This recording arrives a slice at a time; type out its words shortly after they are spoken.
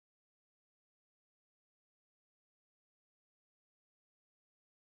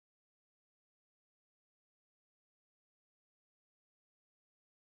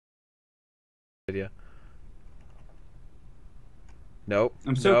idea. Nope.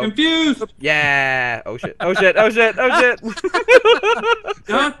 I'm so Nope. confused. Yeah. Oh shit. Oh shit. Oh shit. Oh shit.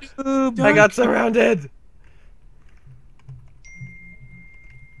 Duck, I got duck. surrounded.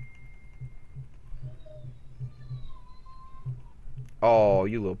 Oh,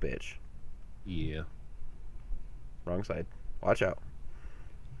 you little bitch. Yeah. Wrong side. Watch out.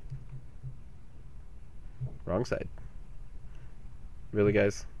 Wrong side. Really,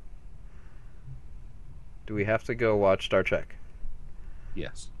 guys? Do we have to go watch Star Trek?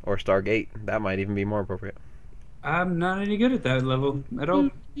 Yes. Or Stargate? That might even be more appropriate. I'm not any good at that level at all.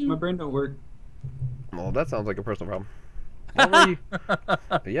 My brain don't work. Well, that sounds like a personal problem. What were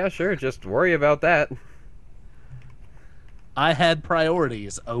you? Yeah, sure. Just worry about that. I had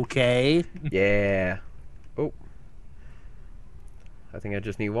priorities, okay? Yeah. Oh. I think I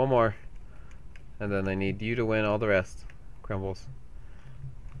just need one more. And then I need you to win all the rest. Crumbles.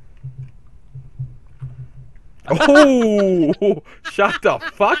 Oh! Shot the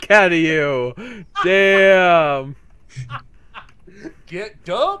fuck out of you! Damn! Get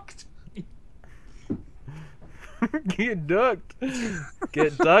ducked? Get ducked.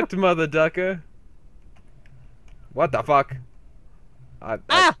 Get ducked, mother ducker. What the fuck?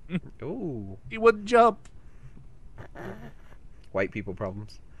 Ah! Ooh. He wouldn't jump. White people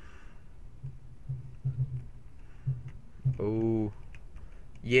problems. Ooh.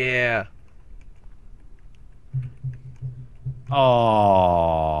 Yeah.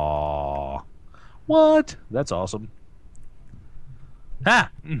 Oh. What? That's awesome.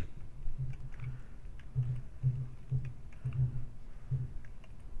 Ha!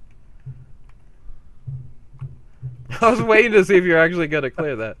 I was waiting to see if you're actually gonna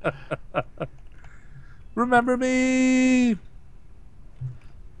clear that. Remember me.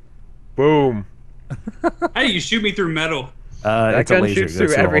 Boom. How do you shoot me through metal? That It's a gun laser. shoots through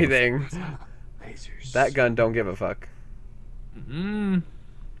That's all the- everything. Lasers. That gun don't give a fuck. Mm.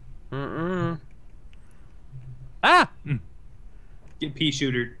 Mm-mm. Ah! Get pea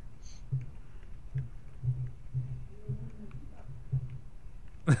shooter.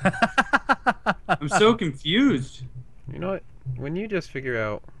 I'm so confused. You know what? When you just figure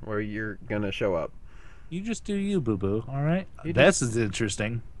out where you're gonna show up. You just do you, boo-boo, all right? You This is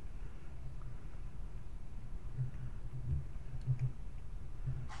interesting.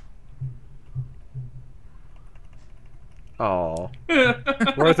 Oh.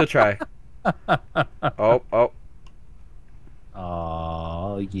 Worth a try. Oh, oh.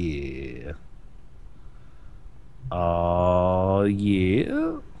 Oh, yeah. Oh,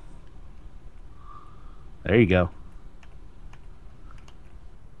 yeah. There you go.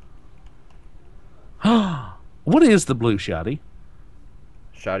 What is the blue shotty?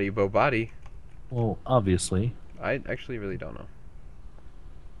 Shoddy Bo Body. Well, obviously. I actually really don't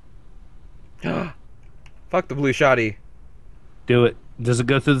know. Fuck the blue shoddy. Do it. Does it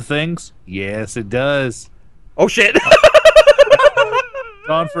go through the things? Yes, it does. Oh shit!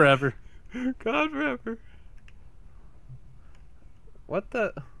 Gone forever. Gone forever. What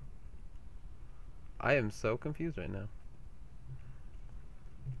the? I am so confused right now.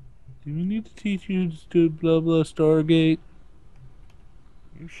 Do we need to teach you to do blah blah Stargate?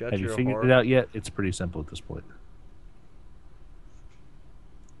 You shut Have you your figured whore. it out yet? It's pretty simple at this point.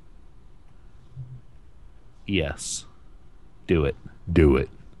 Yes. Do it. Do it.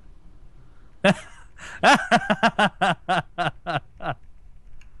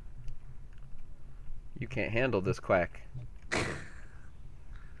 You can't handle this quack.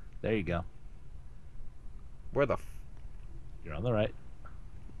 There you go. Where the You're on the right.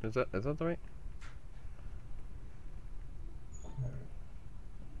 is that the right?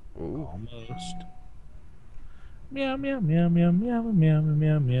 Ooh. Almost. Meow meow meow meow meow meow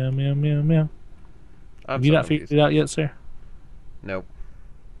meow meow meow meow meow. I'm Have you so not figured confused. it out yet, sir? Nope.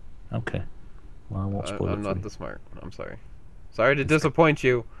 Okay. Well, I won't spoil it I'm for not you. the smart. I'm sorry. Sorry to disappoint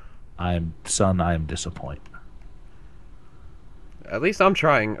you. I am disappointed. At least I'm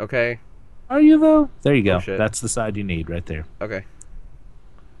trying, okay? Are you though? There you Oh, go. shit. That's the side you need right there. Okay.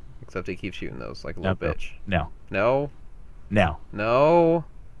 Except he keeps shooting those like a Now little go. bitch. Now. No. Now. No.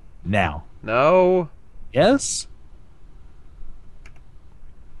 Now. No. Yes?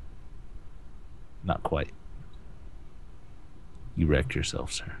 Not quite. You wrecked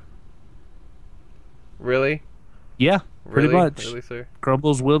yourself, sir. Really? Yeah, pretty Really? much. Really, sir?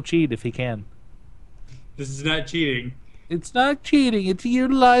 Krumblz will cheat if he can. This is not cheating. It's not cheating. It's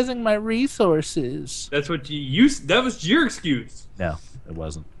utilizing my resources. That's what you used. That was your excuse. No, it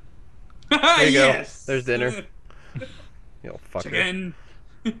wasn't. There you go. Yes. There's dinner. You little fucker. Chicken.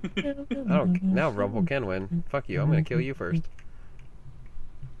 I don't. Now Rumble can win. Fuck you. I'm gonna kill you first.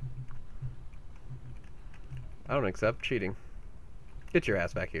 I don't accept cheating. Get your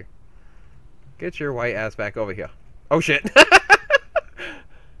ass back here. Get your white ass back over here. Oh shit.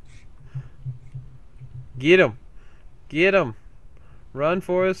 Get him. Get him. Run,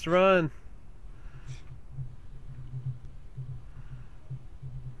 Forrest, run.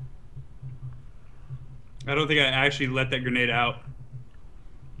 I don't think I actually let that grenade out.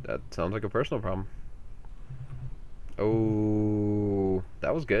 That sounds like a personal problem. Oh,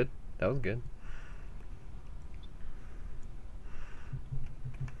 that was good. That was good.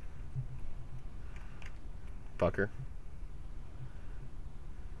 Fucker.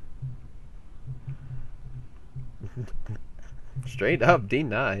 Straight up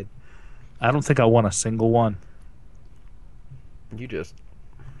denied. I don't think I won a single one. You just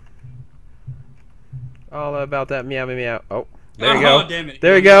all about that meow meow meow. Oh, there you go. Damn it.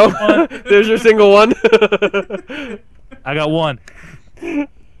 There you go. There's your single one. I got one.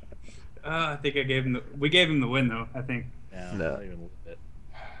 I think I gave him we gave him the win though, I think. No, No. not even a little bit.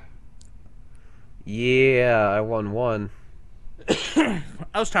 Yeah, I won one. I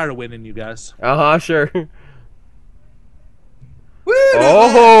was tired of winning, you guys. Sure. Woo!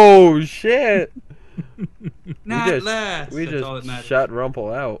 Oh shit! Not last. We That's all that just matters. shut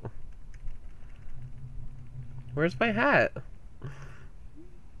Rumple out. Where's my hat?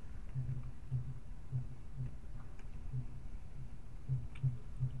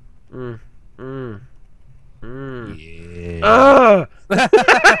 Yeah. Ah!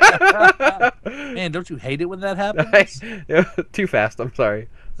 Man, don't you hate it when that happens? Too fast. I'm sorry.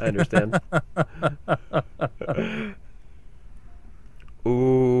 I understand.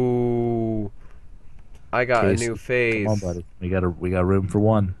 Ooh, I got a new face. Come on, buddy. We got room for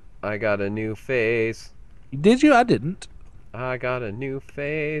one. I got a new face. Did you? I didn't. I got a new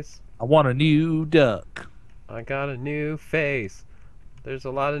face. I want a new duck. I got a new face. There's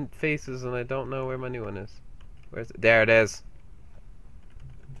a lot of faces and I don't know where my new one is. Where's it? There it is.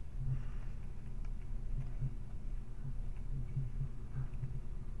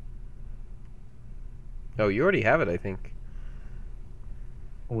 Oh, you already have it, I think.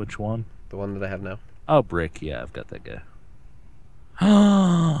 Which one? The one that I have now. Oh, Brick. Yeah, I've got that guy.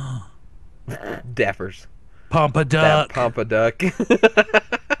 Dappers. Pampa duck. Pampa duck.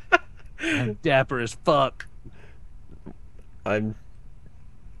 I'm dapper as fuck. We're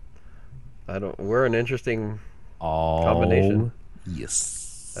an interesting Oh, combination.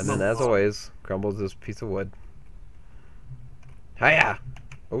 yes. And then, as always, Krumblz this piece of wood. Hiya!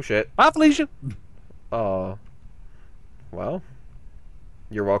 Oh shit. Bye, Felicia. Oh. Well.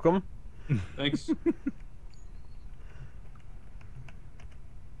 You're welcome. Thanks.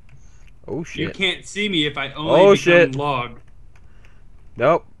 Oh shit. You can't see me if I only Oh, become shit. log.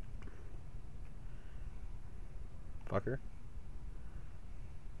 Nope. Fucker.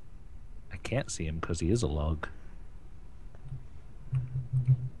 I can't see him because he is a log.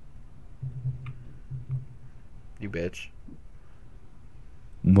 You bitch.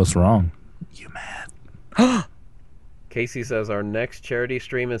 What's wrong? You mad? Casey says our next charity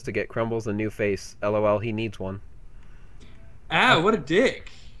stream is to get Krumblz a new face. LOL, he needs one. What a dick.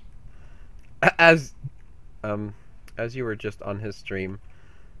 As you were just on his stream.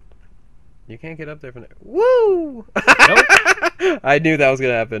 You can't get up there from there. Woo! I knew that was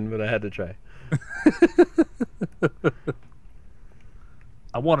gonna happen, but I had to try.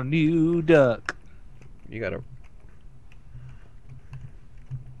 I want a new duck. You gotta.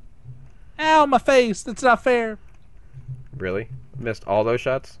 Ow, my face. That's not fair. Really? Missed all those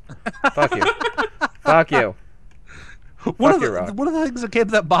shots? Fuck you. Fuck you. One Fuck your rock. of the things that came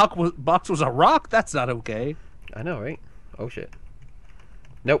to that box was a rock. That's not okay. I know, right? Oh shit.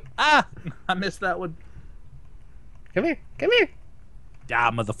 Nope. Ah, I missed that one. Come here. Come here. Die,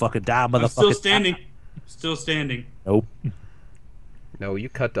 motherfucker. Die, motherfucker. I'm still standing. Still standing. Nope. No, you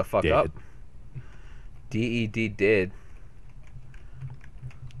cut the fuck Dead. up. DED did.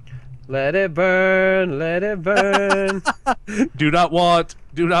 Let it burn. Let it burn. Do not want.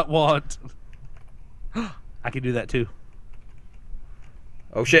 Do not want. I can do that too.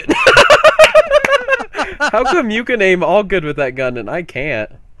 Oh shit. How come you can aim all good with that gun and I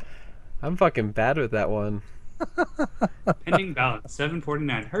can't? I'm fucking bad with that one. Pending balance.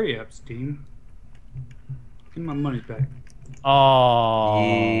 749. Hurry up, Steam. Give my money back. Oh,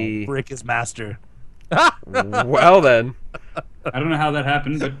 Yee. Brick is master. Well then. I don't know how that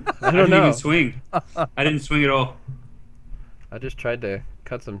happened, but I don't didn't know. even swing. I didn't swing at all. I just tried to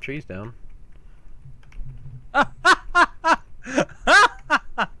cut some trees down.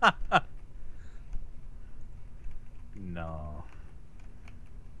 No.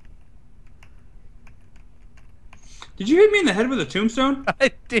 Did you hit me in the head with a tombstone?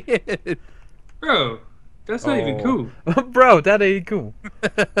 I did. Bro, That's not even cool. Bro, that ain't cool.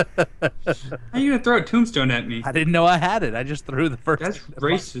 How you gonna throw a tombstone at me? I didn't know I had it. I just threw the first. That's thing that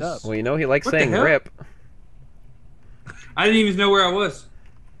popped racist. up. Well, you know he likes What the saying hell? rip. I didn't even know where I was.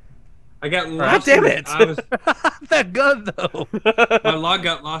 I got God lost. damn it! That gun though. My log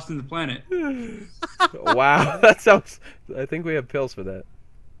got lost in the planet. Wow, that sounds. I think we have pills for that.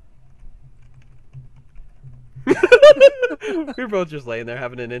 We were both just laying there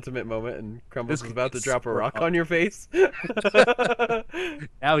having an intimate moment, and KrumblFugly This was about to gets drop a super rock awkward. on your face.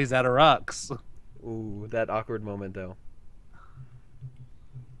 Now he's out of rocks. Ooh, that awkward moment though.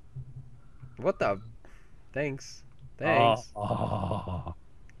 What the? Thanks. Thanks. Oh.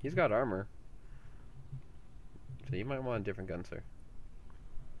 He's got armor. So you might want a different gun, sir.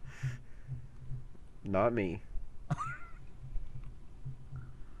 Not me.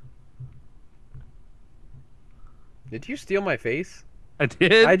 Did you steal my face? I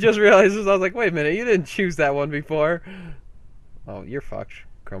did. I just realized this. I was like, wait a minute, you didn't choose that one before. Oh, you're fucked,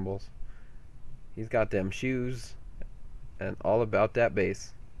 KrumblFugly. He's got them shoes and all about that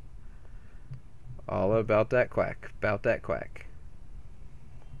bass. All about that quack. About that quack.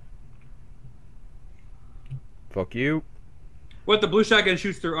 Fuck you. What? The blue shotgun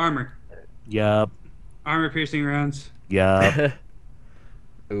shoots through armor. Yup. Armor piercing rounds. Yup.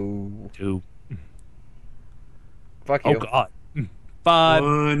 Ooh. 2. Fuck Oh you. God. 5.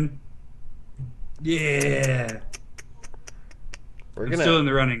 1. Yeah. We're I'm gonna. still in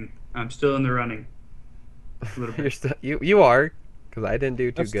the running. I'm still in the running. A little You're bit. still. You are, because I didn't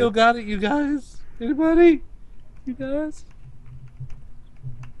do too I've still good. got it, you guys. Anybody? You guys?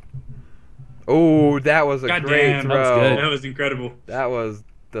 Oh, that was a God great damn, throw. that was good. That was incredible. That was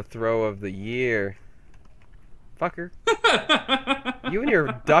the throw of the year. Fucker. You and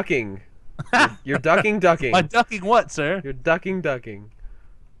your ducking. You're ducking. My ducking what, sir? You're ducking. Fuck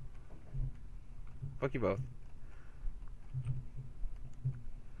you both.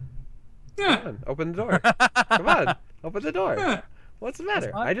 Come Yeah. on, open the door. Come on, open the door. Yeah. What's the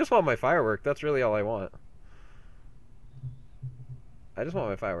matter? fine. I just want my firework. That's really all I want. I just want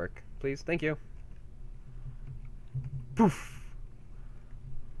my firework. Please, thank you. Poof.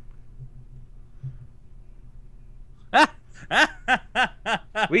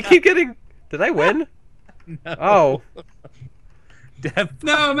 We keep getting... Did I win? No. Oh.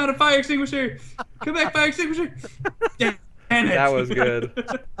 No, I'm out of fire extinguisher. Come back, fire extinguisher. Damn it. That was good.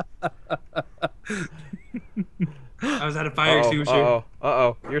 I was out of fire Uh-oh, extinguisher. uh-oh,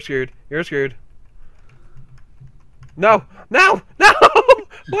 uh-oh. You're screwed. You're screwed. No! No! No!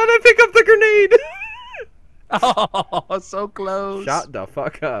 Why'd I pick up the grenade? Oh, so close. Shut the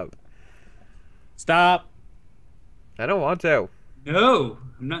fuck up. Stop. I don't want to. No,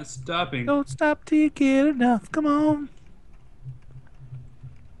 I'm not stopping. Don't stop till you get enough. Come on.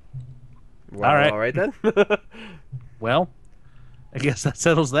 Well, All right. all right then. Well, I guess that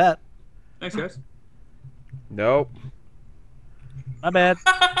settles that. Thanks, guys. Nope. My bad.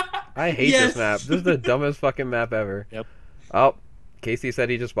 I hate Yes. this map. This is the dumbest fucking map ever. Yep. Oh, Casey said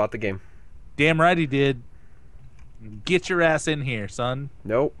he just bought the game. Damn right he did. Get your ass in here, son.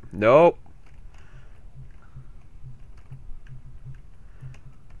 Nope. Nope.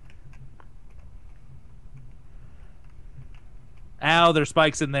 Ow, there's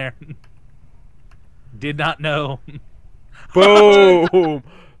spikes in there. Did not know. Boom. I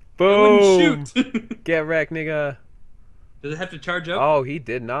Boom. wouldn't shoot. Get wrecked, nigga. Does it have to charge up? Oh, he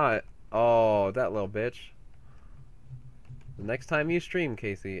did not. Oh, that little bitch. The next time you stream,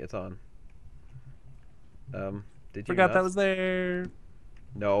 Casey, it's on. Did you Forgot that nuts? was there.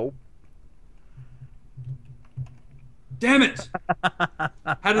 No. Damn it!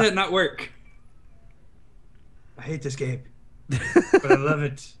 How did that not work? I hate this game, but I love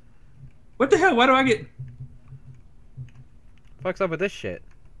it. What the hell? Why do I get... Fuck's up with this shit?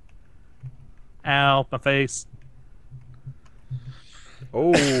 Ow, my face.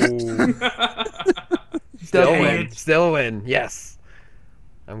 Oh. Still Dang win. it. Still win. Yes.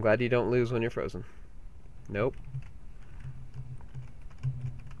 I'm glad you don't lose when you're frozen. Nope.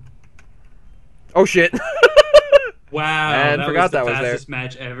 Oh shit. Wow, And that forgot was the that was there. fastest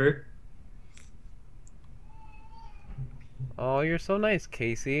match ever. Oh, you're so nice,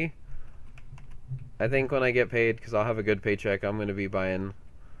 Casey. I think when I get paid, because I'll have a good paycheck, I'm going to be buying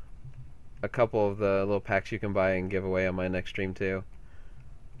a couple of the little packs you can buy and give away on my next stream, too.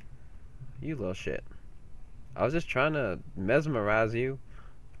 You little shit. I was just trying to mesmerize you.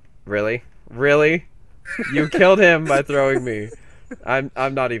 Really? Really? You killed him by throwing me. I'm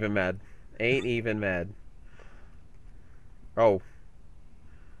not even mad. Ain't even mad. Oh.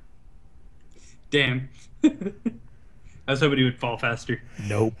 Damn. I I was hoping he would fall faster.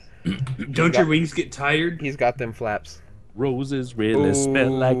 Nope. Don't your wings get tired? He's got them flaps. Roses really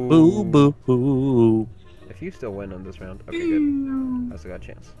smell like boo boo boo. If you still win on this round, okay, good. I still got a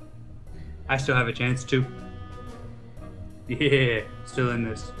chance. I still have a chance too. Yeah, still in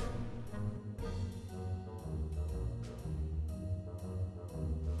this.